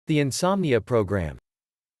The Insomnia Program.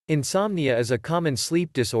 Insomnia is a common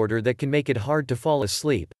sleep disorder that can make it hard to fall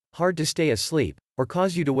asleep, hard to stay asleep, or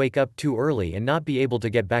cause you to wake up too early and not be able to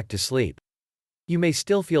get back to sleep. You may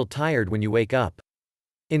still feel tired when you wake up.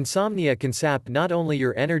 Insomnia can sap not only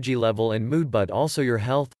your energy level and mood but also your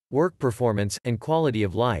health, work performance, and quality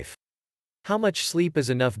of life. How much sleep is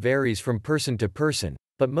enough varies from person to person,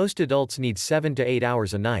 but most adults need 7 to 8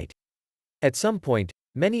 hours a night. At some point,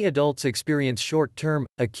 many adults experience short-term,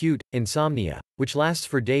 acute, insomnia, which lasts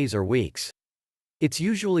for days or weeks. It's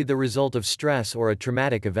usually the result of stress or a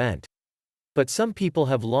traumatic event. But some people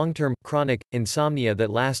have long-term, chronic, insomnia that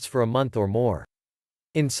lasts for a month or more.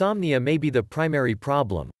 Insomnia may be the primary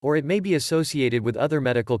problem, or it may be associated with other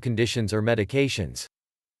medical conditions or medications.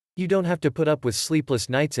 You don't have to put up with sleepless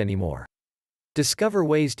nights anymore. Discover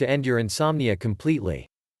ways to end your insomnia completely.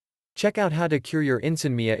 Check out how to cure your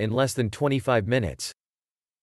insomnia in less than 25 minutes.